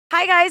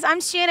Hi guys, I'm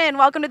Shannon.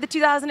 Welcome to the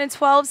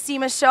 2012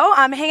 SEMA show.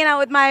 I'm hanging out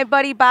with my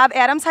buddy Bob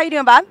Adams. How you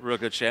doing, Bob? Real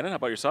good, Shannon. How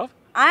about yourself?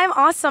 I'm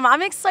awesome.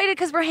 I'm excited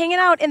because we're hanging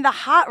out in the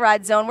hot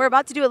rod zone. We're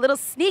about to do a little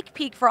sneak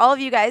peek for all of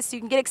you guys so you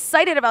can get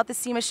excited about the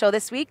SEMA show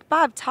this week.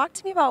 Bob, talk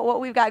to me about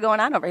what we've got going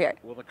on over here.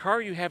 Well, the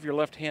car you have your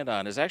left hand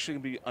on is actually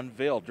going to be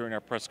unveiled during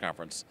our press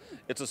conference.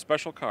 It's a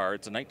special car.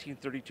 It's a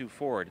 1932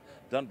 Ford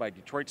done by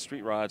Detroit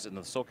Street Rods in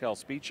the SoCal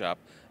Speed Shop,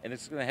 and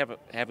it's going to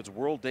have its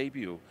world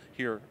debut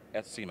here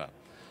at SEMA.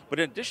 But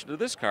in addition to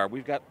this car,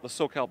 we've got the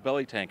SoCal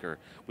Belly Tanker.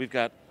 We've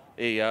got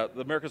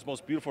America's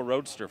Most Beautiful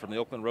Roadster from the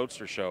Oakland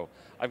Roadster Show.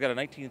 I've got a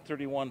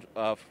 1931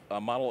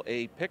 Model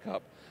A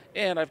pickup,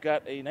 and I've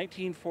got a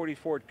 1940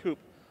 Ford Coupe,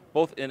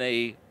 both in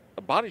a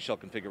body shell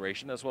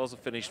configuration as well as a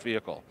finished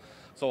vehicle.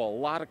 So a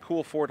lot of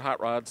cool Ford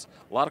hot rods,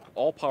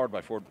 all powered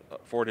by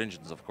Ford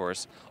engines, of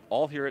course,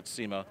 all here at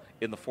SEMA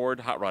in the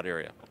Ford hot rod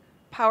area.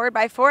 Powered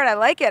by Ford. I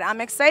like it.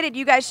 I'm excited.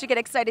 You guys should get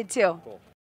excited too. Cool.